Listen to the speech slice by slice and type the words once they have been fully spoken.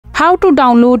How to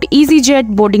download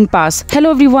EasyJet boarding pass. Hello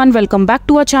everyone, welcome back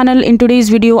to our channel. In today's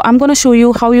video, I'm going to show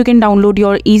you how you can download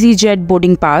your EasyJet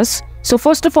boarding pass. So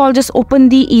first of all, just open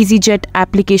the EasyJet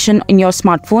application in your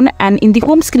smartphone, and in the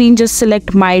home screen, just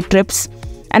select My Trips.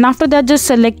 And after that, just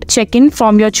select check-in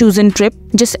from your chosen trip.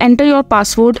 Just enter your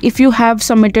password if you have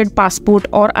submitted passport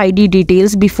or ID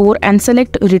details before and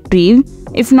select retrieve.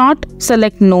 If not,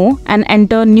 select no and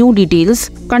enter new details.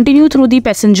 Continue through the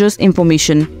passenger's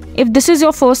information. If this is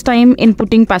your first time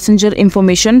inputting passenger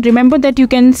information, remember that you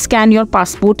can scan your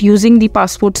passport using the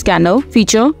passport scanner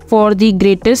feature for the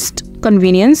greatest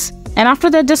convenience. And after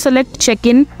that, just select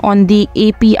check-in on the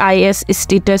APIS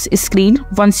status screen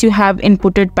once you have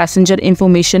inputted passenger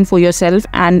information for yourself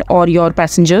and or your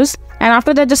passengers. And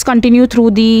after that, just continue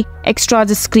through the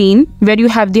extras screen where you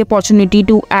have the opportunity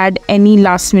to add any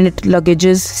last minute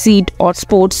luggages, seat or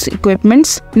sports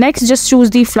equipments. Next, just choose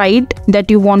the flight that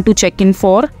you want to check in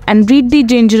for and read the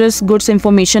dangerous goods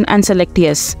information and select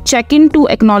yes. Check in to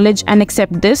acknowledge and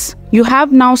accept this. You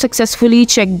have now successfully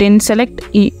checked in. Select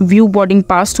view boarding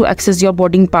pass to access your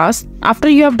boarding pass. After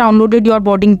you have downloaded your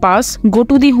boarding pass, go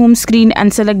to the home screen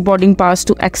and select boarding pass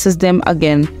to access them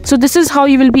again. So this is how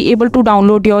you will be able to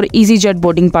download your EasyJet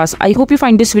boarding pass. I hope you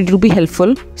find this video to be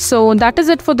helpful. So that is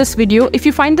it for this video. If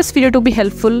you find this video to be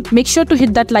helpful, make sure to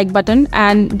hit that like button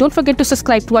and don't forget to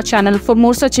subscribe to our channel for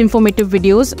more such informative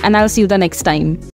videos, and I'll see you the next time.